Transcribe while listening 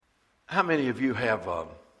How many of you have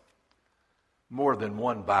more than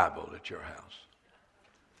one Bible at your house?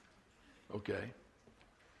 Okay.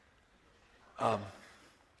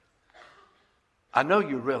 I know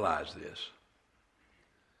you realize this,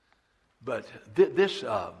 but this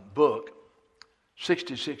book,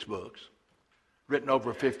 66 books, written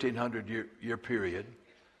over a 1,500-year period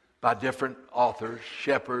by different authors,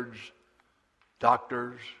 shepherds,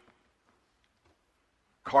 doctors,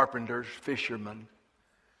 carpenters, fishermen,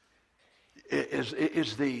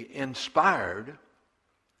 is the inspired,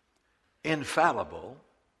 infallible,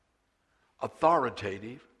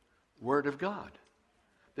 authoritative Word of God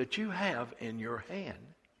that you have in your hand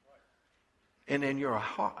and in your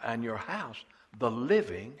heart and your house, the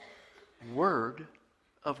living Word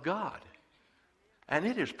of God. And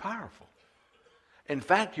it is powerful. In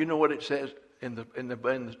fact, you know what it says in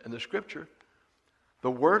the Scripture?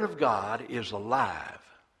 The Word of God is alive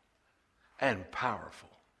and powerful,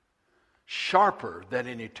 sharper than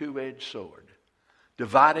any two-edged sword,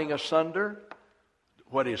 dividing asunder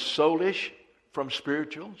what is soulish from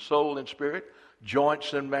spiritual, soul and spirit,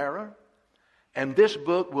 joints and marrow. And this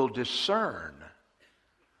book will discern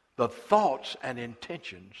the thoughts and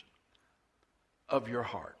intentions of your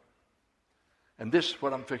heart. And this,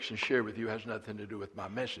 what I'm fixing to share with you, has nothing to do with my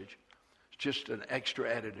message. It's just an extra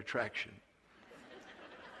added attraction.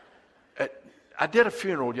 I did a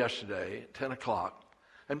funeral yesterday at 10 o'clock.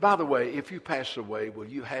 And by the way, if you pass away, will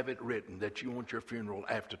you have it written that you want your funeral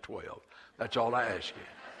after 12? That's all I ask you.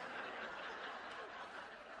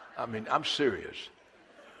 I mean, I'm serious.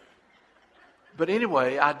 But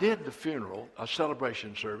anyway, I did the funeral, a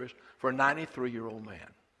celebration service, for a 93-year-old man.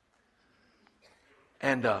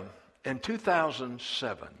 And in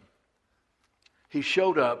 2007, he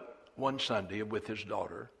showed up one Sunday with his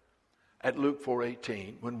daughter at Luke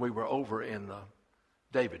 4:18 when we were over in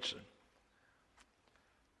Davidson.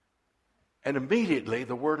 And immediately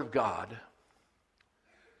the Word of God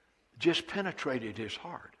just penetrated his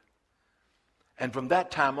heart. And from that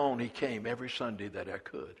time on, he came every Sunday that I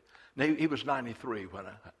could. Now, he was 93 when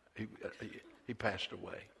he passed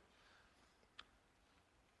away.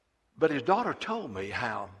 But his daughter told me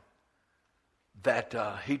how that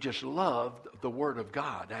he just loved the Word of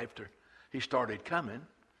God after he started coming,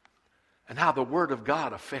 and how the Word of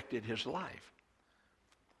God affected his life.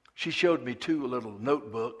 She showed me two little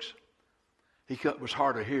notebooks. He was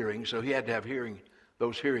hard of hearing, so he had to have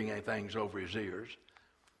those hearing things over his ears.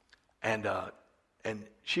 And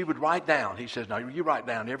she would write down. He says, now you write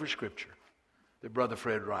down every scripture that Brother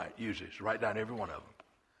Fred Wright uses. Write down every one of them.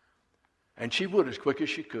 And she would as quick as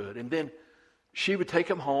she could. And then she would take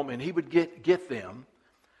them home, and he would get them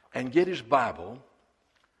and get his Bible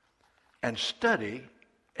and study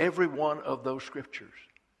every one of those scriptures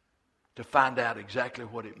to find out exactly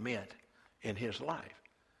what it meant in his life.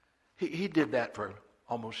 He did that for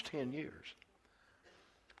almost 10 years.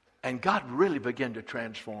 And God really began to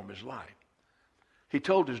transform his life. He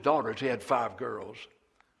told his daughters, he had 5 girls,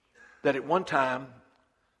 that at one time,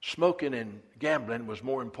 smoking and gambling was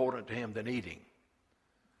more important to him than eating.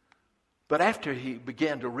 But after he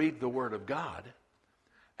began to read the Word of God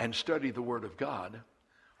and study the Word of God,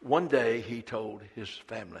 one day he told his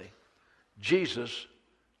family, Jesus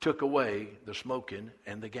took away the smoking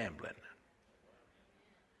and the gambling.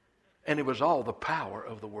 And it was all the power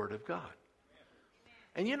of the Word of God.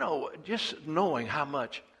 And you know, just knowing how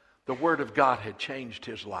much the Word of God had changed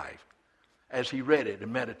his life as he read it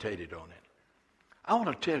and meditated on it, I want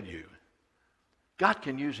to tell you, God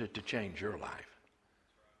can use it to change your life.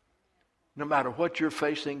 No matter what you're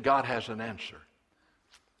facing, God has an answer.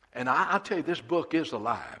 And I tell you, this book is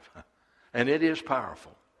alive, and it is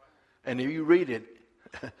powerful. And if you read it,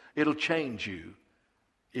 it'll change you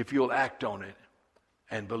if you'll act on it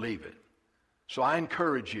and believe it. So I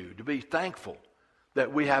encourage you to be thankful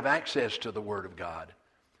that we have access to the Word of God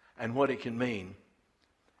and what it can mean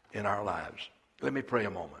in our lives. Let me pray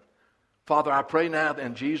a moment. Father, I pray now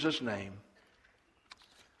in Jesus' name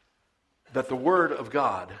that the Word of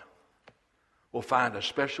God will find a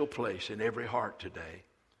special place in every heart today,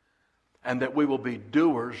 and that we will be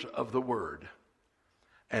doers of the Word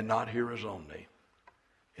and not hearers only.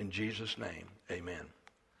 In Jesus' name, amen.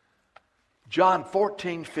 John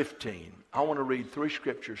 14:15. I want to read 3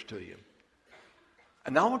 scriptures to you.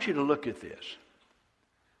 And I want you to look at this.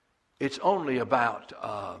 It's only about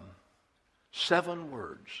 7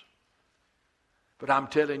 words. But I'm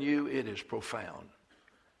telling you, it is profound.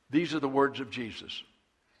 These are the words of Jesus.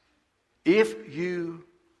 If you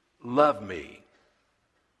love me,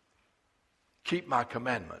 keep my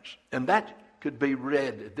commandments. And that could be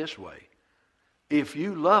read this way. If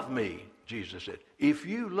you love me, Jesus said, if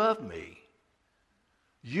you love me,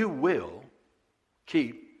 you will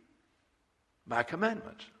keep my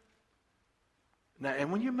commandments. Now,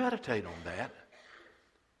 and when you meditate on that,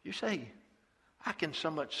 you say, I can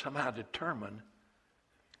somehow determine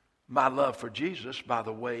my love for Jesus by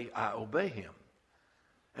the way I obey him.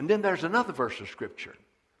 And then there's another verse of Scripture,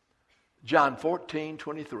 John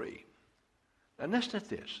 14:23. And listen to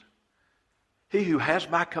this. He who has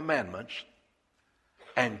my commandments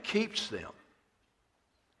and keeps them,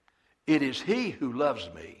 it is he who loves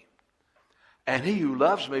me. And he who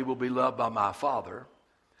loves me will be loved by my Father,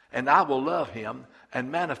 and I will love him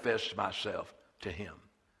and manifest myself to him.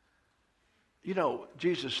 You know,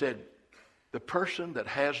 Jesus said, the person that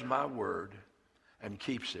has my word and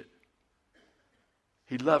keeps it,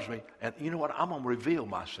 he loves me. And you know what? I'm going to reveal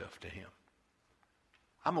myself to him.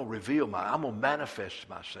 I'm going to manifest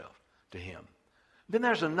myself to him. Then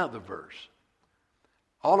there's another verse,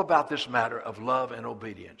 all about this matter of love and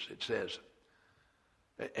obedience. It says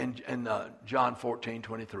in John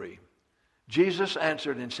 14:23, Jesus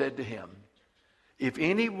answered and said to him, if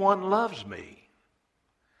anyone loves me,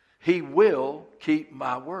 he will keep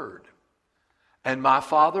my word, and my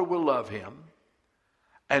Father will love him,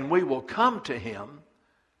 and we will come to him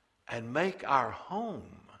and make our home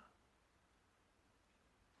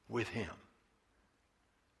with him.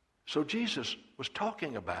 So Jesus was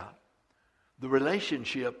talking about the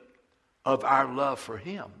relationship of our love for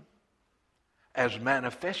him as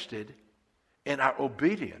manifested in our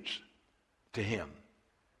obedience to him.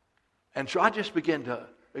 And so I just began to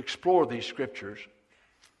explore these scriptures,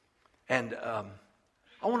 and I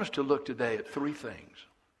want us to look today at three things.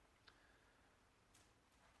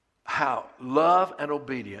 How love and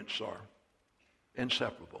obedience are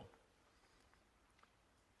inseparable.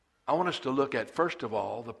 I want us to look at, first of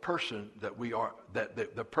all, the person that we are,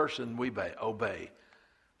 the person we obey.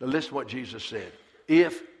 Now listen to what Jesus said.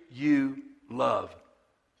 If you love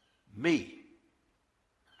me.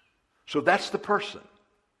 So that's the person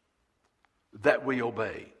that we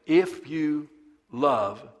obey. If you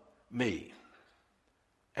love me.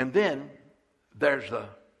 And then there's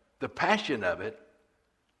the passion of it.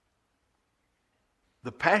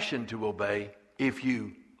 The passion to obey if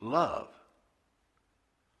you love.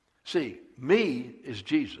 See, me is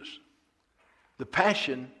Jesus. The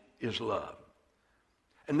passion is love.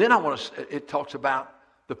 And then it talks about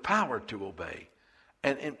the power to obey.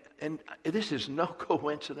 And this is no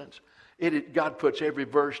coincidence. God puts every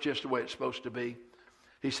verse just the way it's supposed to be.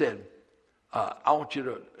 He said, I want you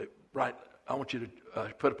to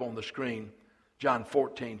put up on the screen John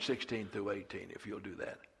 14:16 through 18, if you'll do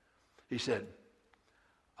that. He said,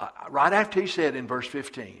 right after he said in verse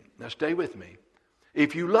 15, now stay with me,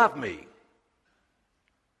 if you love me,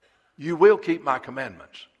 you will keep my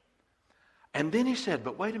commandments. And then he said,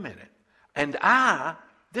 but wait a minute. And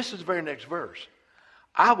this is the very next verse,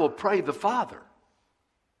 I will pray the Father,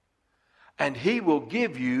 and he will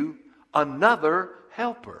give you another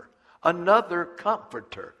helper, another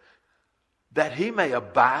comforter, that he may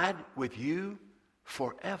abide with you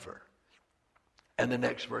forever. And the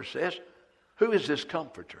next verse says, who is this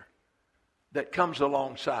comforter that comes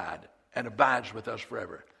alongside and abides with us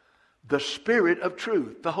forever? The Spirit of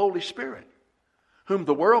truth, the Holy Spirit, whom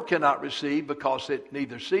the world cannot receive because it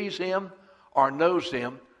neither sees him or knows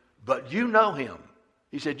him, but you know him.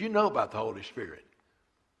 He said, you know about the Holy Spirit.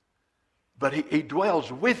 But he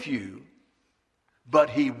dwells with you, but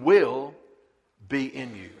he will be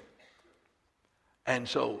in you. And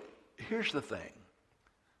so here's the thing.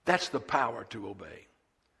 That's the power to obey.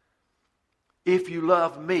 If you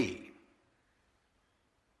love me,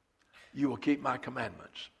 you will keep my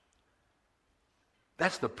commandments.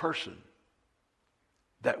 That's the person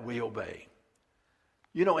that we obey.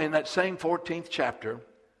 You know, in that same 14th chapter,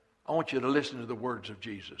 I want you to listen to the words of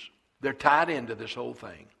Jesus. They're tied into this whole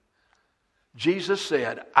thing. Jesus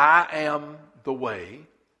said, I am the way,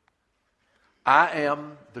 I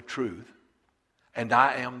am the truth, and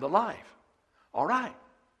I am the life. All right.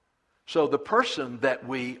 So the person that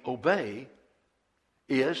we obey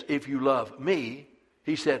is, if you love me,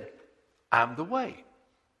 he said, I'm the way.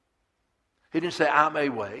 He didn't say, I'm a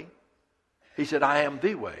way. He said, I am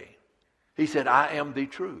the way. He said, I am the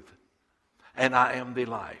truth, and I am the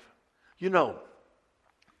life. You know,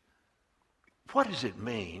 what does it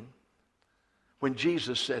mean when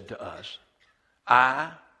Jesus said to us,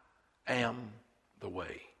 I am the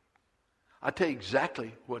way? I'll tell you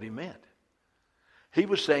exactly what he meant. He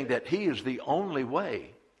was saying that he is the only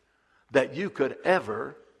way that you could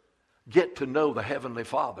ever get to know the Heavenly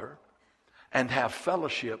Father and have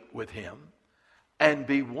fellowship with him and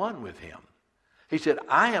be one with him. He said,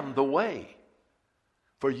 I am the way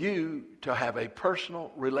for you to have a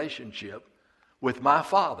personal relationship with my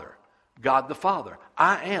Father, God the Father.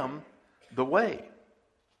 I am the way.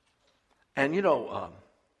 And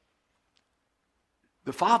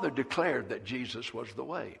the Father declared that Jesus was the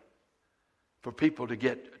way for people to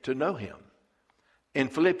get to know him. In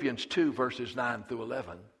Philippians 2, verses 9 through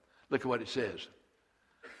 11, look at what it says.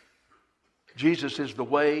 Jesus is the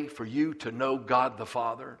way for you to know God the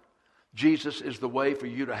Father. Jesus is the way for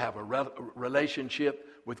you to have a relationship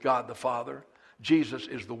with God the Father. Jesus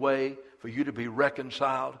is the way for you to be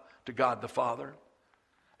reconciled to God the Father.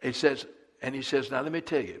 He says, now let me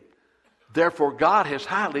tell you, therefore God has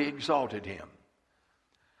highly exalted him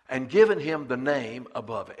and given him the name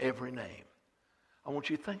above every name. I want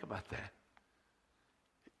you to think about that.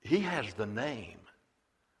 He has the name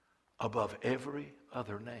above every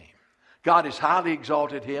other name. God has highly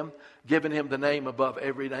exalted him, given him the name above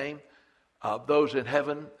every name, those in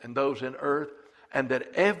heaven and those in earth, and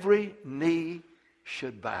that every knee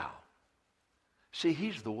should bow. See,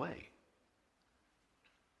 he's the way.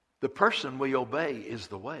 The person we obey is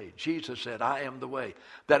the way. Jesus said, I am the way.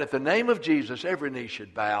 That at the name of Jesus, every knee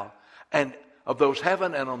should bow, and of those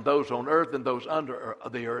heaven and on those on earth and those under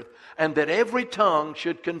the earth, and that every tongue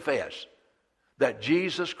should confess that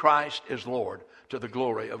Jesus Christ is Lord, to the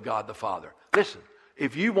glory of God the Father. Listen,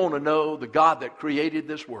 if you want to know the God that created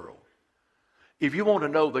this world, if you want to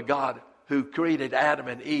know the God who created Adam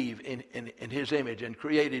and Eve in his image and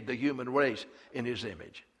created the human race in his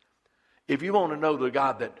image, if you want to know the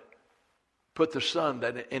God that put the sun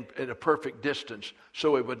in a perfect distance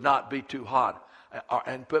so it would not be too hot,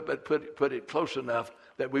 and put it close enough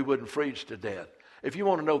that we wouldn't freeze to death. If you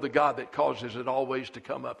want to know the God that causes it always to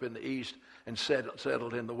come up in the east and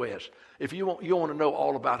settled in the west. If you want to know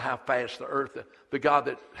all about how fast the earth, the God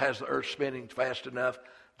that has the earth spinning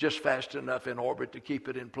just fast enough in orbit to keep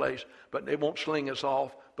it in place, but it won't sling us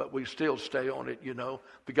off, but we still stay on it,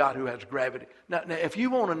 the God who has gravity. Now, if you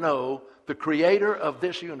want to know the creator of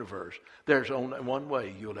this universe, there's only one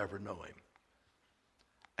way you'll ever know him.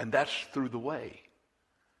 And that's through the way.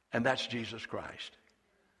 And that's Jesus Christ.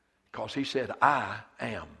 Because he said, I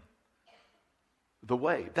am the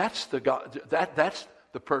way. That's the God. That's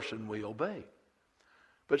the person we obey.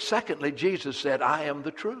 But secondly, Jesus said, I am the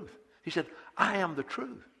truth. He said, I am the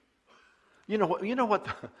truth. You know what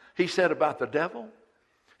he said about the devil?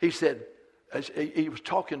 He said, he was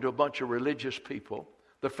talking to a bunch of religious people,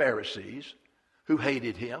 the Pharisees, who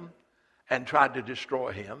hated him and tried to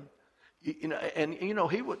destroy him. He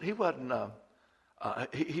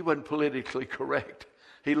wasn't politically correct.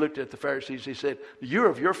 He looked at the Pharisees. He said, "You're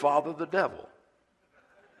of your father, the devil."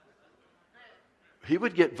 He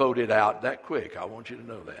would get voted out that quick. I want you to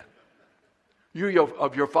know that. You're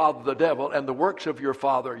of your father, the devil, and the works of your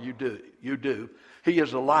father you do. He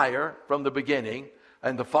is a liar from the beginning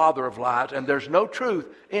and the father of lies, and there's no truth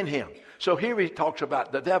in him. So here he talks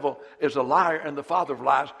about the devil is a liar and the father of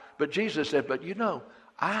lies. But Jesus said, but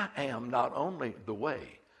I am not only the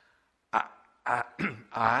way.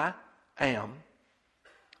 I am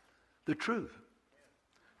the truth.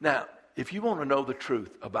 Now, if you want to know the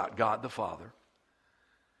truth about God the Father,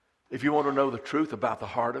 if you want to know the truth about the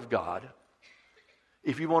heart of God,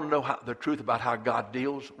 if you want to know the truth about how God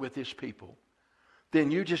deals with his people,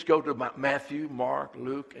 then you just go to Matthew, Mark,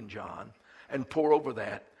 Luke, and John and pore over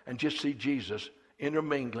that and just see Jesus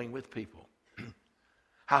intermingling with people.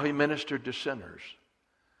 How he ministered to sinners.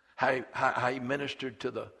 How he ministered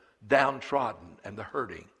to the downtrodden and the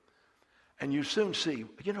hurting. And you soon see,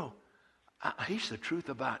 he's the truth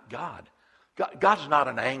about God. God's not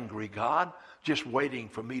an angry God just waiting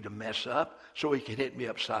for me to mess up so he can hit me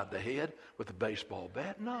upside the head with a baseball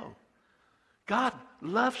bat. No. God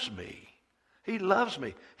loves me. He loves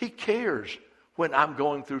me. He cares when I'm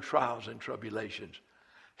going through trials and tribulations.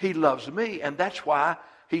 He loves me, and that's why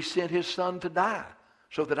he sent his son to die,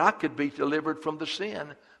 so that I could be delivered from the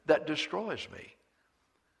sin that destroys me.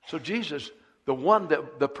 So Jesus,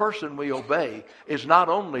 the person we obey, is not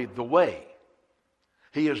only the way,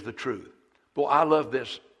 he is the truth. Boy, I love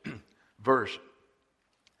this verse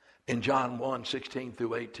in John 1:16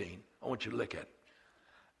 through 18. I want you to look at it.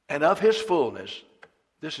 And of his fullness,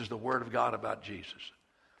 this is the word of God about Jesus.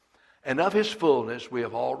 And of his fullness we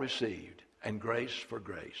have all received, and grace for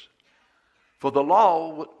grace. For the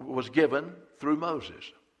law was given through Moses,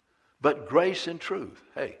 but grace and truth.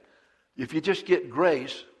 Hey, if you just get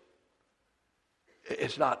grace,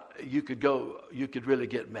 it's not, you could really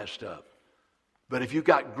get messed up. But if you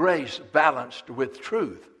got grace balanced with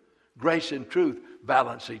truth, grace and truth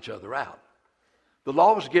balance each other out. The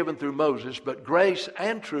law was given through Moses, but grace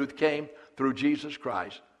and truth came through Jesus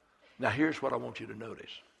Christ. Now here's what I want you to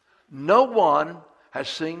notice. No one has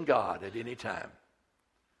seen God at any time.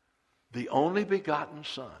 the only begotten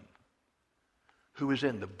Son, who is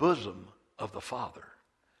in the bosom of the Father,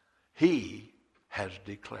 he has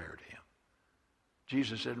declared him.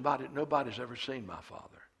 Jesus said, nobody's ever seen my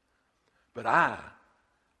Father, but I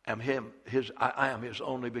am his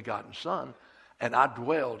only begotten Son, and I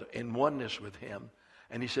dwelled in oneness with him.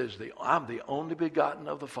 And he says, I'm the only begotten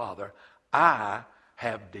of the Father. I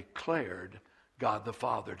have declared God the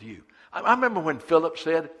Father to you. I remember when Philip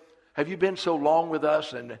said, have you been so long with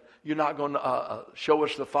us and you're not going to show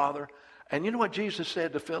us the Father? And you know what Jesus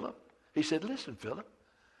said to Philip? He said, listen, Philip,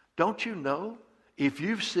 don't you know if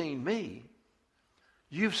you've seen me,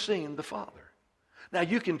 you've seen the Father. Now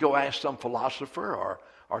you can go ask some philosopher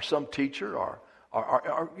or some teacher or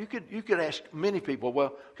you could ask many people,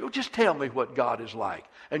 well, just tell me what God is like.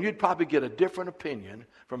 And you'd probably get a different opinion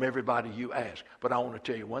from everybody you ask. But I want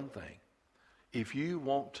to tell you one thing. If you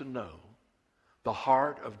want to know the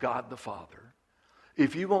heart of God the Father,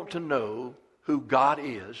 if you want to know who God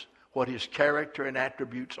is, what his character and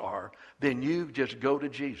attributes are, then you just go to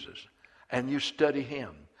Jesus and you study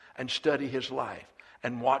him and study his life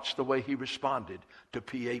and watch the way he responded to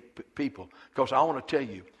people. Because I want to tell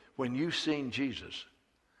you, when you've seen Jesus,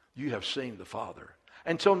 you have seen the Father.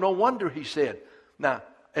 And so no wonder he said, now,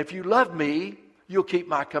 if you love me, you'll keep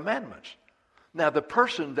my commandments. Now, the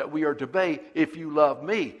person that we are to obey, if you love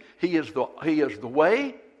me, he is the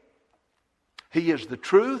way, he is the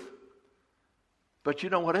truth, but you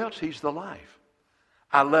know what else? He's the life.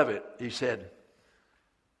 I love it. He said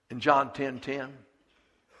in John 10:10,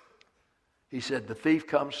 he said, the thief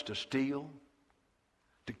comes to steal,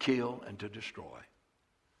 to kill, and to destroy.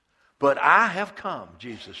 But I have come,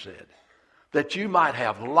 Jesus said, that you might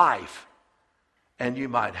have life and you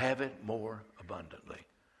might have it more abundantly.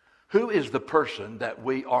 Who is the person that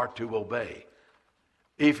we are to obey?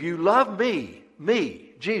 If you love me,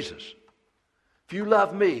 Jesus, if you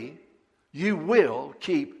love me, you will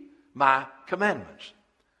keep my commandments.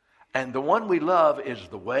 And the one we love is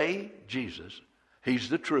the way, Jesus. He's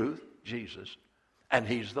the truth, Jesus. And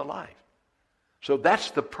he's the life. So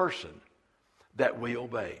that's the person that we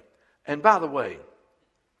obey. And by the way,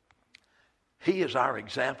 he is our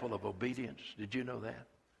example of obedience. Did you know that?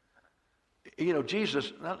 You know,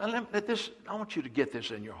 Jesus, I want you to get this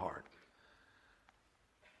in your heart.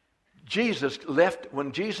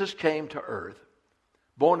 When Jesus came to earth,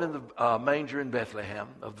 born in the manger in Bethlehem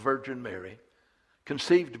of the Virgin Mary,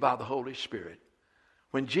 conceived by the Holy Spirit.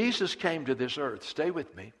 When Jesus came to this earth, stay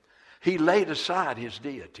with me, he laid aside his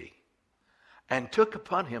deity and took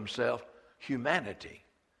upon himself humanity.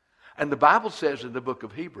 And the Bible says in the book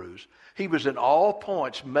of Hebrews, he was in all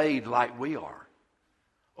points made like we are.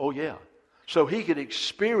 Oh yeah. So he could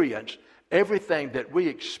experience everything that we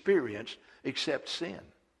experience except sin.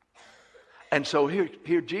 And so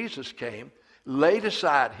here Jesus came, laid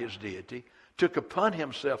aside his deity, took upon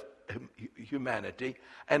himself humanity,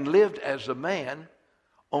 and lived as a man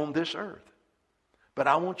on this earth. But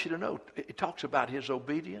I want you to know, it talks about his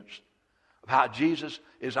obedience, of how Jesus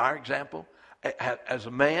is our example. As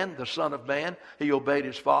a man, the Son of Man, he obeyed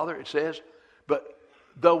his Father, it says. But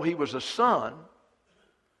though he was a son,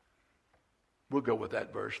 we'll go with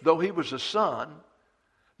that verse. Though he was a son,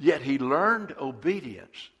 yet he learned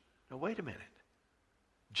obedience. Now wait a minute.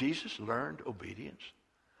 Jesus learned obedience.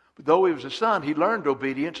 But though he was a son, he learned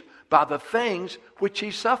obedience by the things which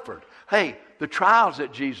he suffered. Hey, the trials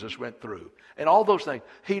that Jesus went through and all those things.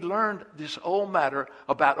 He learned this whole matter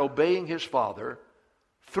about obeying his Father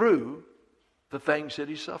through the things that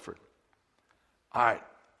he suffered. All right.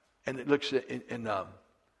 And it looks in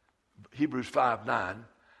Hebrews 5:9.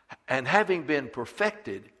 And having been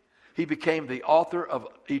perfected, he became the author of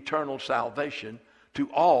eternal salvation to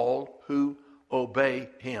all who obey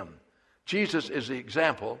him. Jesus is the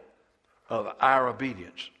example of our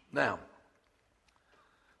obedience. Now,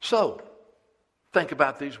 so, think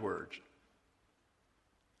about these words.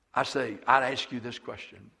 I'd ask you this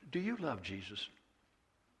question. Do you love Jesus?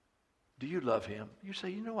 Do you love him? You say,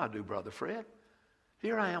 you know I do, Brother Fred.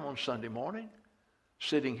 Here I am on Sunday morning,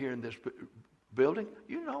 sitting here in this building.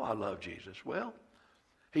 You know I love Jesus. Well,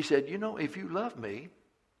 he said, you know, if you love me,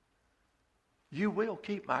 you will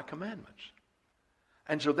keep my commandments.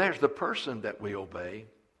 And so there's the person that we obey.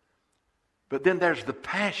 But then there's the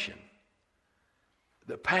passion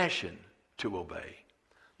to obey.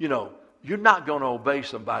 You know, you're not going to obey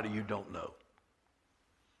somebody you don't know.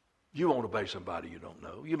 You won't obey somebody you don't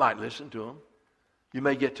know. You might listen to them. You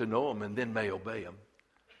may get to know them and then may obey them.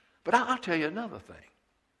 But I'll tell you another thing.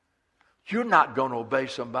 You're not going to obey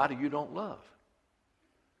somebody you don't love.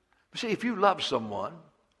 See, if you love someone,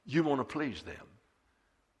 you want to please them.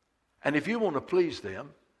 And if you want to please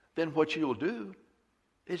them, then what you'll do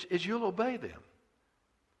is you'll obey them.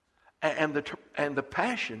 And the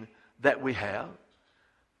passion that we have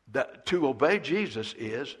to obey Jesus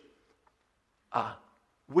is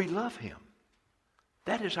we love him.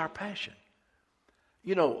 That is our passion.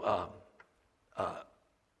 You know,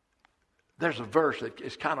 there's a verse that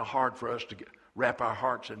it's kind of hard for us to wrap our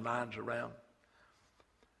hearts and minds around.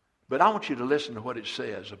 But I want you to listen to what it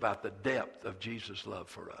says about the depth of Jesus' love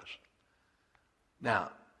for us.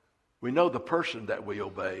 Now, we know the person that we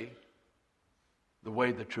obey, the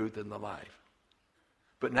way, the truth, and the life.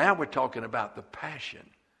 But now we're talking about the passion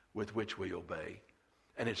with which we obey,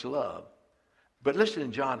 and it's love. But listen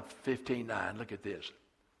in John 15:9, look at this.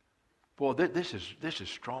 Boy, this is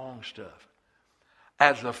strong stuff.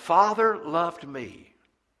 As the Father loved me,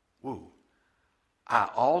 I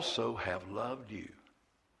also have loved you.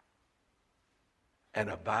 And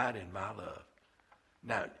abide in my love.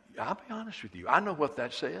 Now, I'll be honest with you. I know what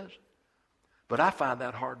that says, but I find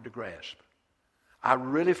that hard to grasp. I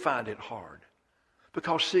really find it hard.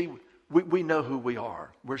 Because, see, we know who we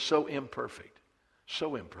are. We're so imperfect.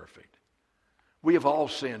 So imperfect. We have all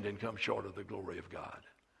sinned and come short of the glory of God.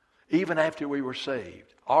 Even after we were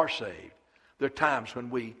saved, are saved, there are times when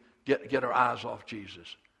we get our eyes off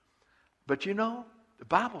Jesus. But you know, the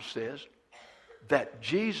Bible says that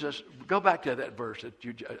Jesus, go back to that verse that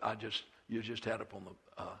you just had up on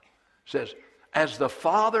the, says, as the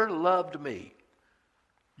Father loved me.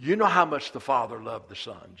 You know how much the Father loved the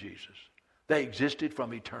Son, Jesus. They existed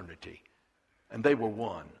from eternity, and they were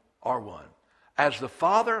one, are one. As the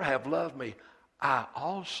Father have loved me, I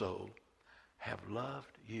also have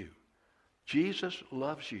loved you. Jesus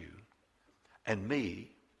loves you and me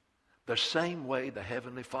the same way the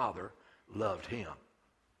Heavenly Father loved him.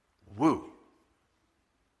 Woo!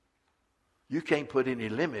 You can't put any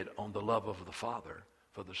limit on the love of the Father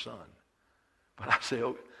for the Son. But I say,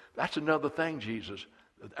 oh, that's another thing, Jesus,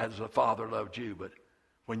 as the Father loved you. But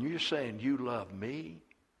when you're saying you love me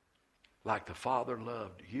like the Father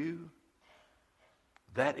loved you,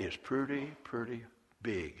 that is pretty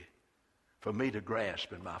big for me to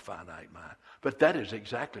grasp in my finite mind. But that is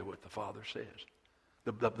exactly what the Father says.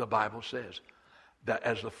 The Bible says that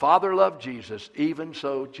as the Father loved Jesus, even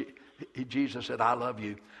so Jesus said, I love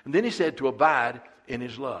you. And then he said to abide in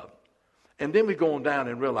his love. And then we go on down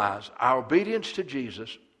and realize our obedience to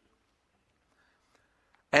Jesus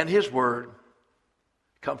and his word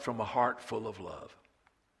comes from a heart full of love.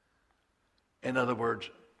 In other words,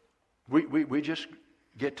 we just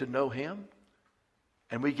get to know him,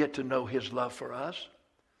 and we get to know his love for us,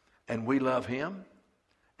 and we love him.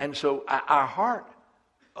 And so our heart,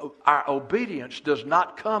 our obedience does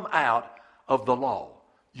not come out of the law.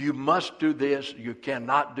 You must do this, you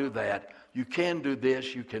cannot do that. You can do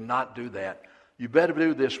this, you cannot do that. You better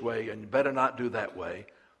do this way, and you better not do that way.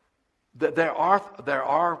 There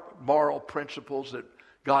are moral principles that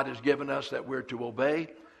God has given us that we're to obey,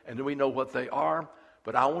 and we know what they are.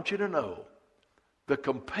 But I want you to know the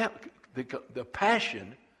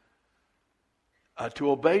passion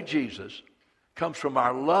to obey Jesus comes from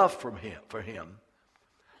our love for him.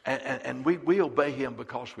 And we obey him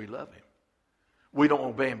because we love him. We don't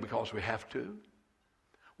obey him because we have to.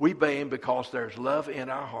 We obey him because there's love in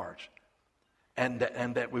our hearts and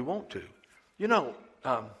that we want to. You know,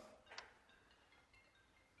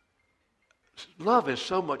 love is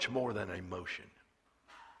so much more than emotion.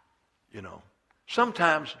 You know,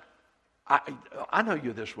 sometimes, I know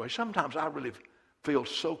you're this way, sometimes I really feel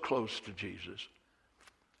so close to Jesus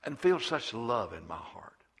and feel such love in my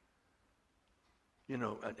heart. You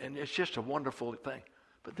know, and it's just a wonderful thing.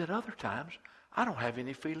 But then other times, I don't have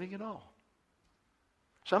any feeling at all.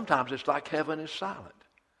 Sometimes it's like heaven is silent.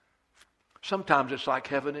 Sometimes it's like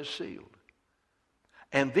heaven is sealed.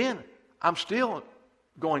 And then I'm still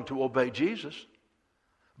going to obey Jesus,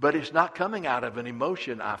 but it's not coming out of an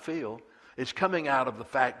emotion I feel. It's coming out of the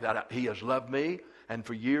fact that he has loved me, and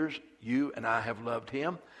for years you and I have loved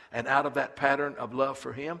him. And out of that pattern of love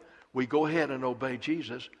for him, we go ahead and obey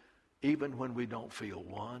Jesus even when we don't feel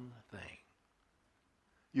one thing.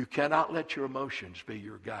 You cannot let your emotions be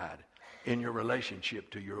your guide in your relationship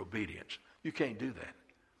to your obedience. You can't do that.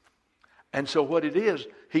 And so what it is,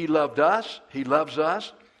 he loved us, he loves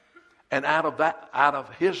us, and out of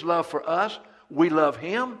his love for us, we love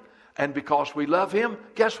him, and because we love him,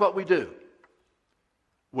 guess what we do?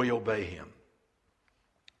 We obey him.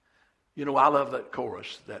 You know, I love that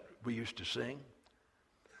chorus that we used to sing.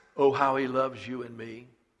 Oh, how he loves you and me.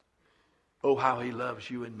 Oh, how he loves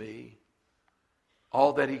you and me.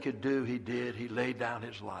 All that he could do, he did. He laid down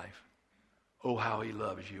his life. Oh, how he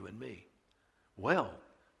loves you and me. Well,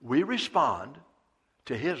 we respond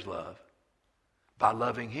to his love by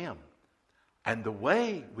loving him. And the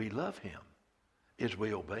way we love him is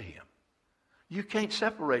we obey him. You can't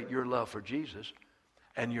separate your love for Jesus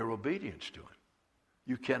and your obedience to him.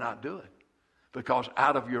 You cannot do it. Because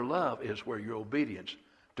out of your love is where your obedience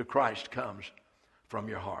to Christ comes from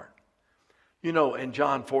your heart. You know, in 1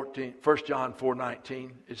 John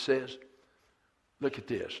 4:19, it says, look at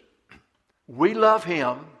this. We love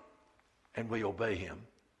him and we obey him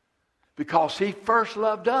because he first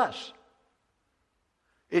loved us.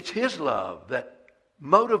 It's his love that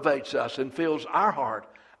motivates us and fills our heart,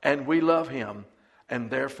 and we love him, and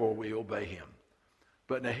therefore we obey him.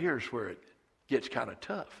 But now here's where it gets kind of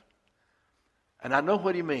tough. And I know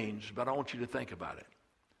what he means, but I want you to think about it.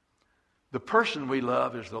 The person we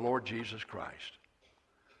love is the Lord Jesus Christ.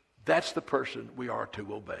 That's the person we are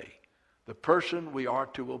to obey. The person we are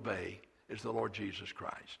to obey is the Lord Jesus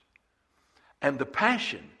Christ. And the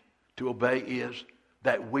passion to obey is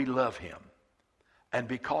that we love him. And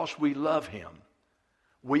because we love him,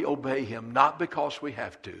 we obey him not because we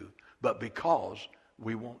have to, but because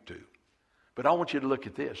we want to. But I want you to look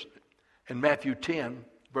at this. In Matthew 10,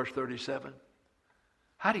 verse 37,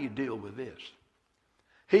 how do you deal with this?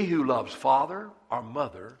 He who loves father or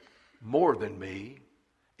mother more than me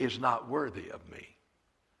is not worthy of me.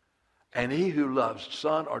 And he who loves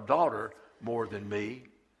son or daughter more than me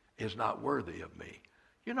is not worthy of me.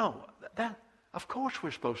 You know, that of course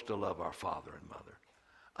we're supposed to love our father and mother.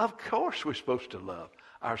 Of course we're supposed to love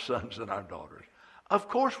our sons and our daughters. Of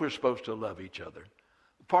course we're supposed to love each other.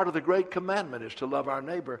 Part of the great commandment is to love our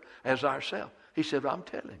neighbor as ourselves. He said, I'm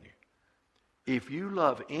telling you, if you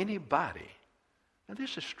love anybody, and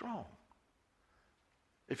this is strong,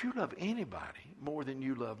 if you love anybody more than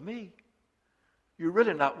you love me, you're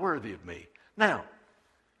really not worthy of me. Now,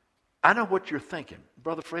 I know what you're thinking.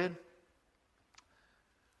 Brother Fred,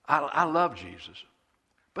 I love Jesus,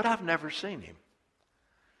 but I've never seen him.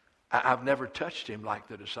 I've never touched him like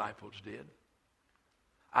the disciples did.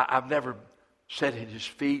 I've never sat at his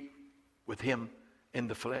feet with him in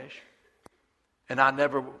the flesh. And I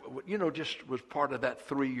never, just was part of that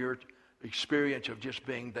 3-year experience of just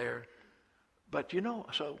being there. But,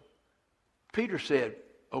 so Peter said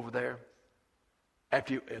over there,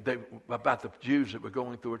 about the Jews that were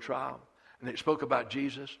going through a trial, and it spoke about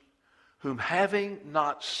Jesus, whom having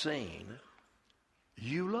not seen,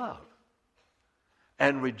 you love,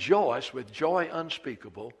 and rejoice with joy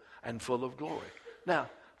unspeakable and full of glory. Now,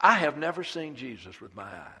 I have never seen Jesus with my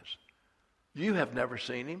eyes. You have never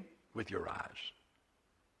seen him with your eyes.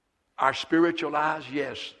 Our spiritual eyes,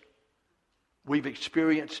 yes, we've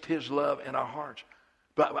experienced his love in our hearts.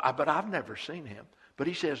 But I've never seen him. But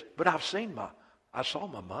he says, but I saw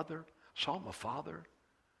my mother, saw my father.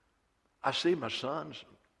 I see my sons.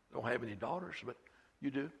 Don't have any daughters, but you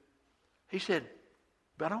do. He said,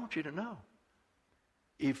 but I want you to know,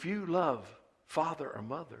 if you love father or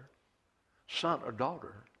mother, son or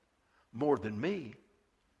daughter, more than me,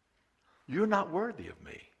 you're not worthy of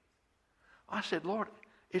me. I said, Lord,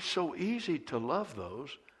 it's so easy to love those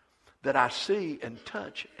that I see and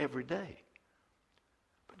touch every day.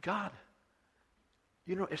 But God,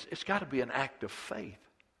 it's got to be an act of faith.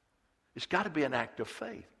 It's got to be an act of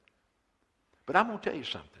faith. But I'm going to tell you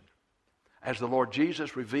something. As the Lord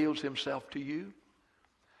Jesus reveals himself to you,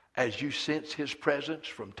 as you sense his presence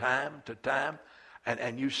from time to time,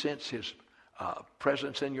 and you sense his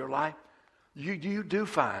presence in your life, you do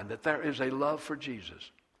find that there is a love for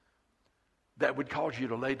Jesus that would cause you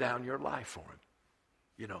to lay down your life for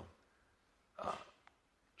him.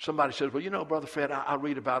 Somebody says, well, Brother Fred, I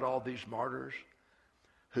read about all these martyrs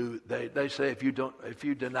who they say if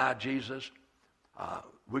you deny Jesus,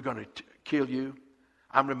 we're going to kill you.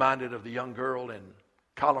 I'm reminded of the young girl in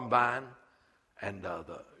Columbine, and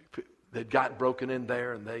they'd gotten broken in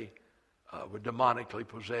there, and they were demonically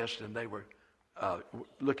possessed, and they were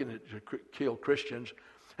looking to kill Christians.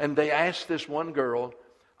 And they asked this one girl,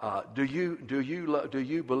 do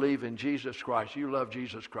you believe in Jesus Christ? You love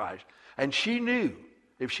Jesus Christ? And she knew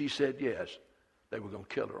if she said yes, they were going to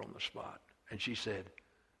kill her on the spot. And she said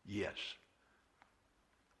yes.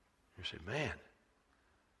 You say, man,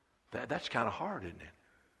 that's kind of hard, isn't it?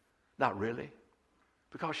 Not really,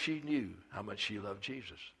 because she knew how much she loved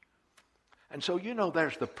Jesus. And so,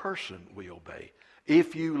 there's the person we obey.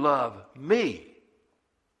 If you love me,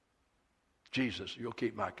 Jesus, you'll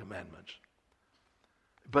keep my commandments.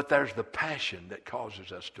 But there's the passion that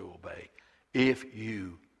causes us to obey. If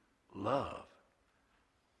you love.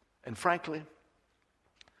 And frankly,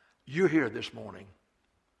 you're here this morning.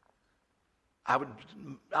 I'm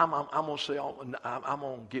going to say, I'm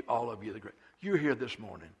going to give all of you the great. You're here this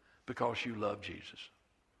morning because you love Jesus.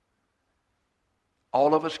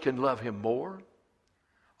 All of us can love him more.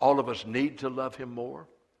 All of us need to love him more.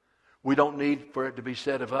 We don't need for it to be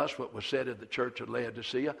said of us what was said of the church of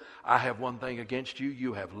Laodicea. I have one thing against you.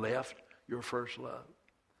 You have left your first love.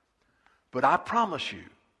 But I promise you,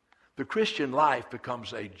 the Christian life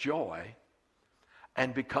becomes a joy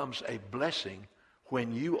and becomes a blessing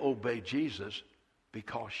when you obey Jesus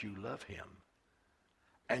because you love him.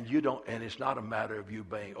 And it's not a matter of you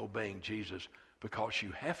obeying Jesus because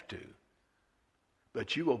you have to,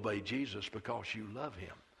 but you obey Jesus because you love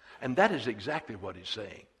him. And that is exactly what he's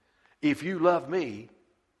saying. If you love me,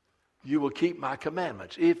 you will keep my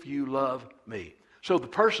commandments. If you love me. So the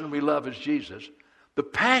person we love is Jesus. The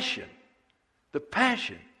passion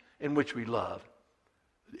in which we love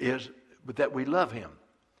is that we love him.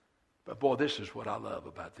 But boy, this is what I love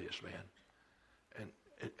about this, man.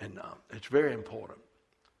 And it's very important.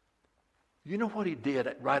 You know what he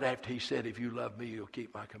did right after he said, if you love me, you'll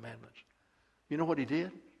keep my commandments? You know what he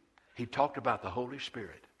did? He talked about the Holy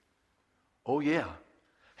Spirit. Oh, yeah.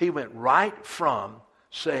 He went right from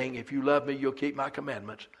saying, if you love me, you'll keep my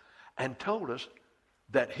commandments, and told us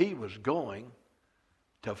that he was going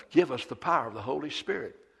to give us the power of the Holy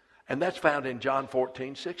Spirit. And that's found in John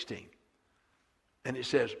 14:16. And it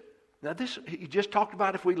says, now this, he just talked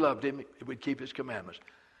about if we loved him, we'd keep his commandments.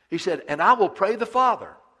 He said, and I will pray the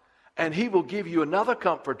Father, and he will give you another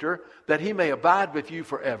comforter, that he may abide with you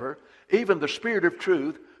forever, even the Spirit of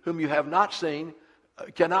truth, whom you have not seen,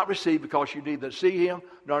 cannot receive, because you neither see him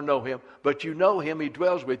nor know him, but you know him, he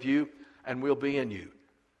dwells with you, and will be in you.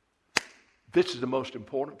 This is the most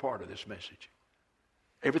important part of this message.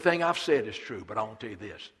 Everything I've said is true, but I want to tell you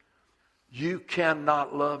this. You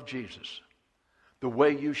cannot love Jesus the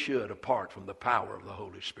way you should apart from the power of the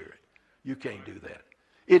Holy Spirit. You can't do that.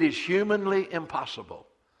 It is humanly impossible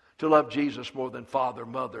to love Jesus more than father,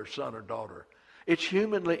 mother, son, or daughter. It's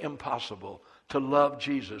humanly impossible to love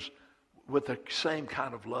Jesus with the same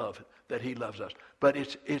kind of love that he loves us. But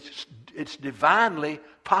it's divinely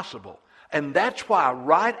possible. And that's why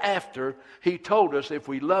right after he told us if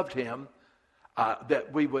we loved him,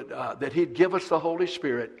 that he'd give us the Holy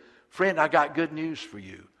Spirit. Friend, I got good news for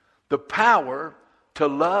you. The power to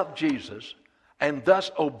love Jesus and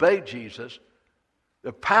thus obey Jesus,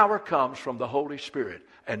 the power comes from the Holy Spirit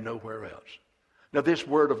and nowhere else. Now, this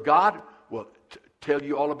Word of God will tell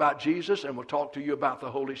you all about Jesus and will talk to you about the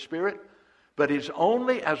Holy Spirit. But it's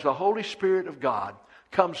only as the Holy Spirit of God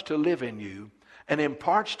comes to live in you and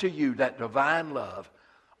imparts to you that divine love,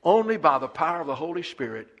 only by the power of the Holy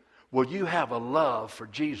Spirit will you have a love for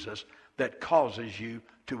Jesus that causes you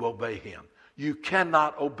to obey him. You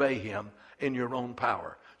cannot obey him in your own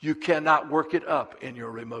power. You cannot work it up in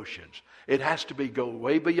your emotions. It has to go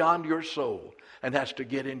way beyond your soul and has to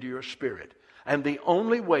get into your spirit. And the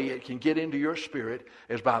only way it can get into your spirit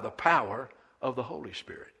is by the power of the Holy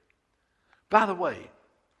Spirit. By the way,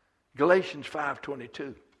 Galatians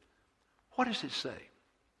 5:22, what does it say?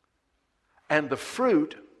 And the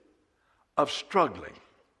fruit of struggling,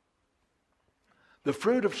 the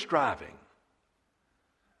fruit of striving,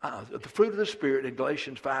 the fruit of the Spirit in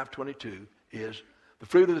Galatians 5:22 is, the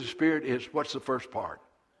fruit of the Spirit is, what's the first part?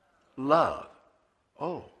 Love.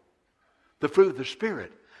 Oh, the fruit of the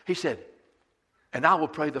Spirit. He said, and I will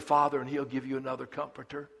pray the Father, and he'll give you another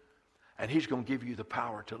comforter, and he's going to give you the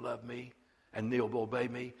power to love me, and they'll obey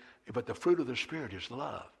me. But the fruit of the Spirit is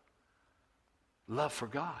love. Love for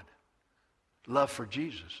God. Love for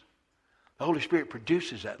Jesus. The Holy Spirit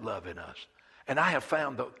produces that love in us. And I have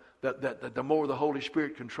found that the more the Holy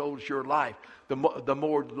Spirit controls your life, the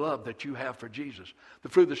more love that you have for Jesus. The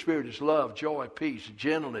fruit of the Spirit is love, joy, peace,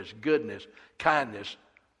 gentleness, goodness, kindness,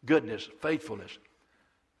 faithfulness.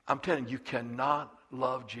 I'm telling you, you cannot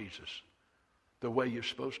love Jesus the way you're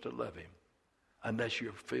supposed to love him unless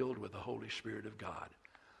you're filled with the Holy Spirit of God.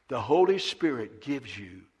 The Holy Spirit gives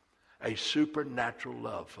you a supernatural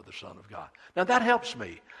love for the Son of God. Now that helps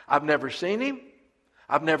me. I've never seen him.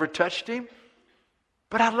 I've never touched him.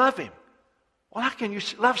 But I love him. Well, how can you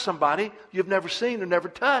love somebody you've never seen or never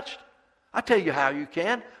touched? I tell you how you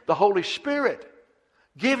can. The Holy Spirit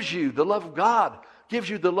gives you the love of God, gives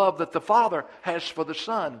you the love that the Father has for the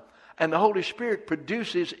Son. And the Holy Spirit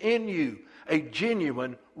produces in you a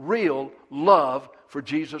genuine, real love for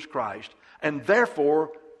Jesus Christ. And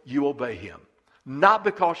therefore, you obey him. Not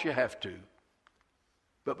because you have to,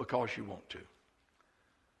 but because you want to.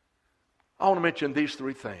 I want to mention these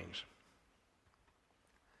three things.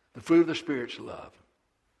 The fruit of the Spirit's love.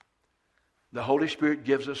 The Holy Spirit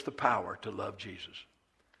gives us the power to love Jesus.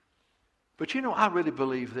 But you know, I really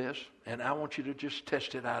believe this, and I want you to just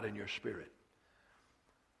test it out in your spirit.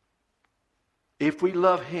 If we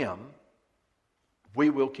love him, we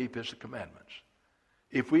will keep his commandments.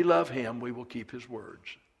 If we love him, we will keep his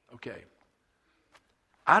words. Okay.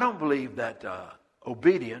 I don't believe that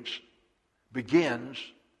obedience begins,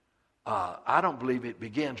 I don't believe it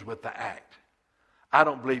begins with the act. I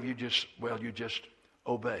don't believe you just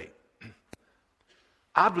obey.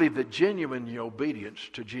 I believe that genuine obedience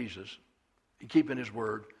to Jesus, keeping his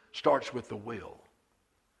word, starts with the will.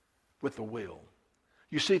 With the will.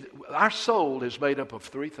 You see, our soul is made up of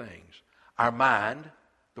three things. Our mind,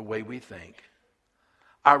 the way we think.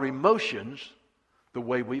 Our emotions, the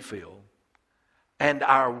way we feel. And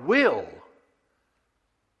our will,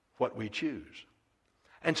 what we choose.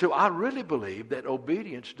 And so I really believe that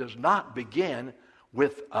obedience does not begin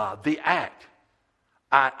with the act.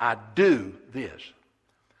 I do this.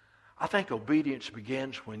 I think obedience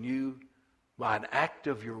begins when by an act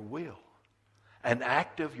of your will,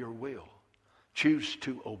 choose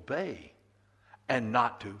to obey and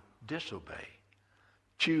not to disobey.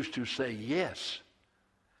 Choose to say yes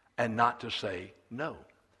and not to say no.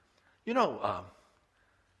 You know,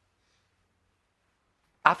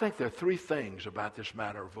 I think there are three things about this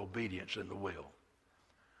matter of obedience and the will.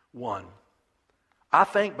 One, I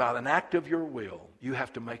think by an act of your will, you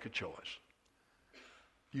have to make a choice.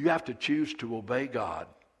 You have to choose to obey God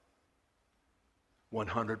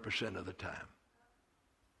 100% of the time.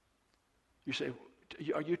 You say,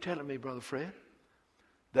 are you telling me, Brother Fred,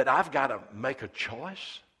 that I've got to make a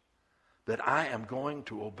choice that I am going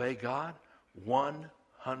to obey God 100%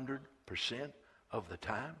 of the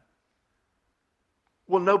time?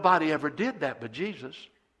 Well, nobody ever did that but Jesus,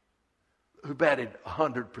 who batted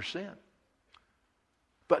 100%.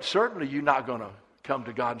 But certainly you're not going to come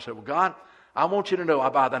to God and say, well, God, I want you to know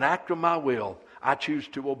by an act of my will, I choose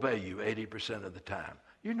to obey you 80% of the time.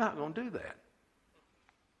 You're not going to do that.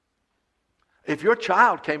 If your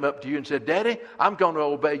child came up to you and said, Daddy, I'm going to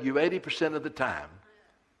obey you 80% of the time,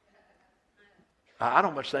 I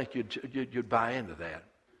don't much think you'd buy into that.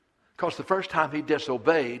 Because the first time he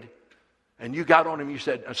disobeyed, and you got on him, you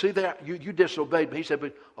said, see there, you disobeyed. But he said,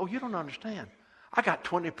 but, oh, you don't understand. I got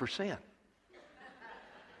 20%.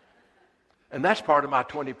 And that's part of my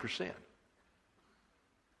 20%.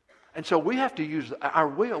 And so we have to use our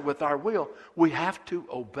will. With our will, we have to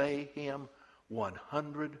obey him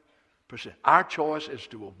 100%. Our choice is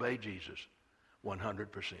to obey Jesus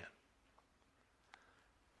 100%.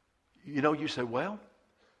 You know, you say, well,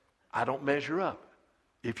 I don't measure up.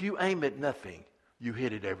 If you aim at nothing, you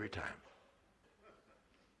hit it every time.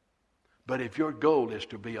 But if your goal is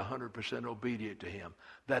to be 100% obedient to him,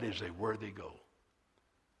 that is a worthy goal.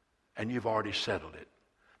 And you've already settled it.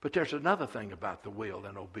 But there's another thing about the will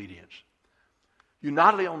and obedience. You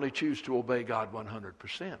not only choose to obey God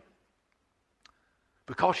 100%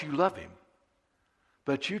 because you love him,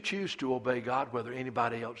 but you choose to obey God whether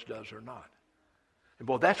anybody else does or not. And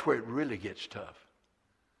boy, that's where it really gets tough.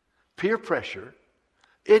 Peer pressure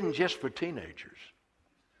isn't just for teenagers.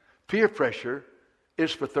 Peer pressure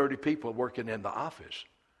is for 30 people working in the office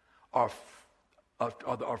or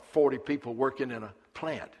 40 people working in a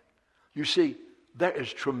plant. You see, there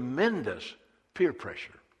is tremendous peer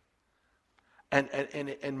pressure.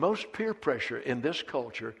 And most peer pressure in this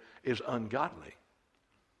culture is ungodly.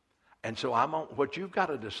 And so what you've got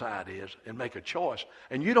to decide is, and make a choice,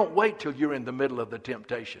 and you don't wait till you're in the middle of the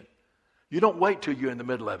temptation. You don't wait till you're in the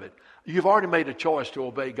middle of it. You've already made a choice to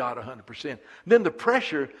obey God 100%. Then the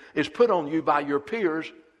pressure is put on you by your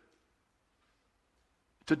peers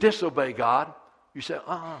to disobey God. You say,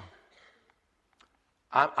 I'm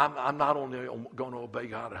not only going to obey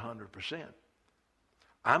God 100%.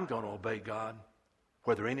 I'm going to obey God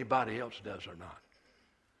whether anybody else does or not.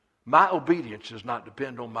 My obedience does not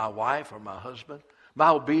depend on my wife or my husband. My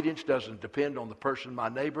obedience doesn't depend on the person, my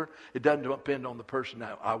neighbor. It doesn't depend on the person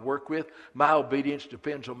that I work with. My obedience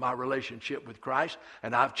depends on my relationship with Christ,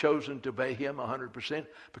 and I've chosen to obey him 100%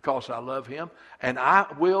 because I love him. And I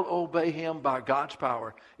will obey him by God's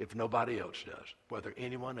power if nobody else does, whether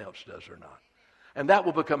anyone else does or not. And that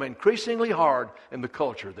will become increasingly hard in the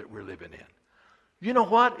culture that we're living in. You know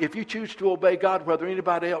what? If you choose to obey God whether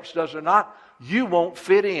anybody else does or not, you won't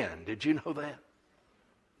fit in. Did you know that?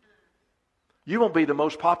 You won't be the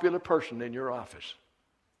most popular person in your office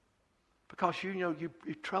because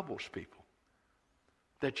it troubles people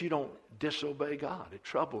that you don't disobey God. It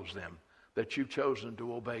troubles them that you've chosen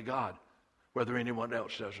to obey God whether anyone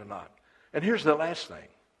else does or not. And here's the last thing.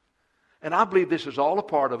 And I believe this is all a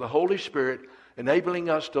part of the Holy Spirit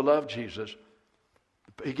enabling us to love Jesus.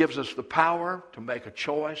 He gives us the power to make a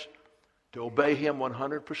choice to obey him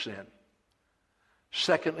 100%.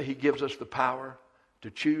 Secondly, he gives us the power to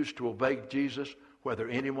choose to obey Jesus whether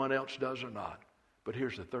anyone else does or not. But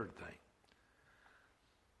here's the third thing.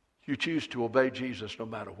 You choose to obey Jesus no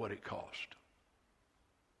matter what it costs.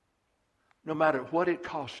 no matter what it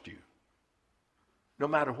cost you, no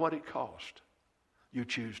matter what it cost, you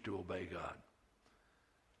choose to obey God.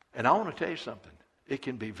 And I want to tell you something. It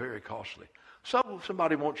can be very costly.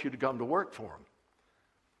 Somebody wants you to come to work for them.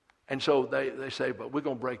 And so they say, but we're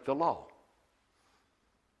going to break the law.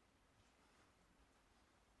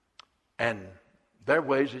 And there are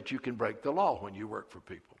ways that you can break the law when you work for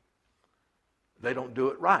people. They don't do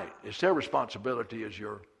it right. It's their responsibility as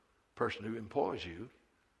your person who employs you.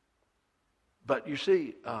 But you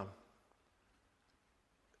see,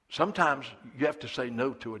 sometimes you have to say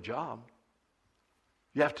no to a job.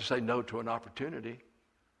 You have to say no to an opportunity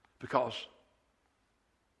because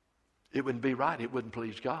it wouldn't be right. It wouldn't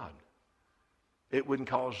please God. It wouldn't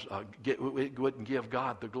it wouldn't give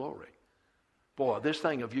God the glory. Boy, this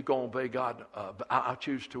thing of you go obey God, I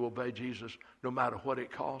choose to obey Jesus no matter what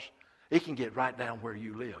it costs. It can get right down where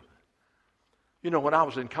you live. You know, when I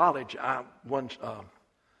was in college, I don't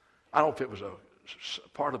know if it was a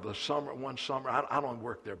part of the summer, one summer. I only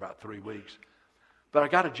worked there about 3 weeks. But I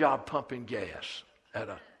got a job pumping gas at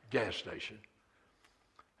a gas station.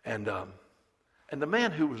 And the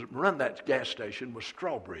man who was running that gas station was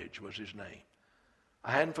Strawbridge, was his name.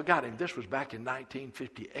 I hadn't forgot him. This was back in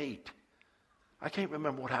 1958. I can't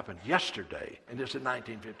remember what happened yesterday, and this is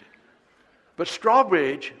 1950. But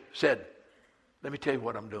Strawbridge said, let me tell you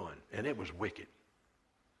what I'm doing. And it was wicked.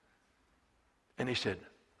 And he said,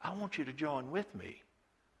 I want you to join with me.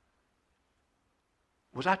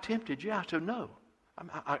 Was I tempted? Yeah. I said, no.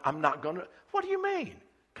 I'm not going to. What do you mean?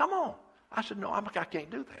 Come on. I said, no, I can't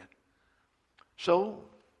do that. So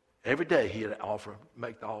every day he'd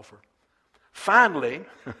make the offer. Finally,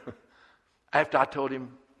 after I told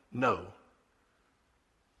him no,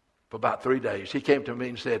 for about 3 days, he came to me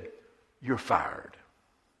and said, you're fired.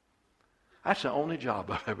 That's the only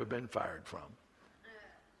job I've ever been fired from.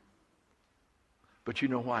 But you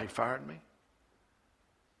know why he fired me?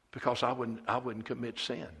 Because I wouldn't commit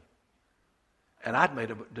sin. And I'd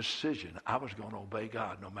made a decision. I was going to obey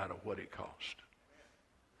God no matter what it cost.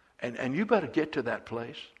 And you better get to that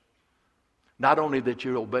place. Not only that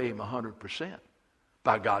you obey him 100%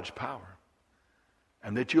 by God's power,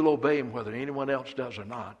 and that you'll obey him whether anyone else does or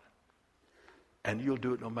not, and you'll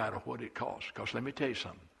do it no matter what it costs. Because let me tell you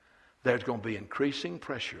something. There's going to be increasing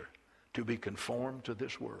pressure to be conformed to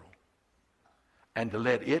this world and to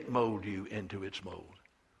let it mold you into its mold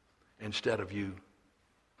instead of you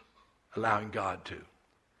allowing God to.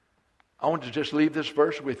 I want to just leave this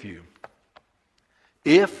verse with you.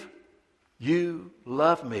 If you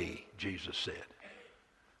love me, Jesus said,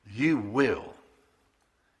 you will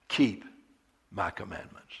keep my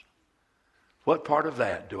commandments. What part of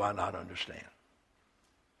that do I not understand?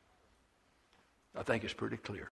 I think it's pretty clear.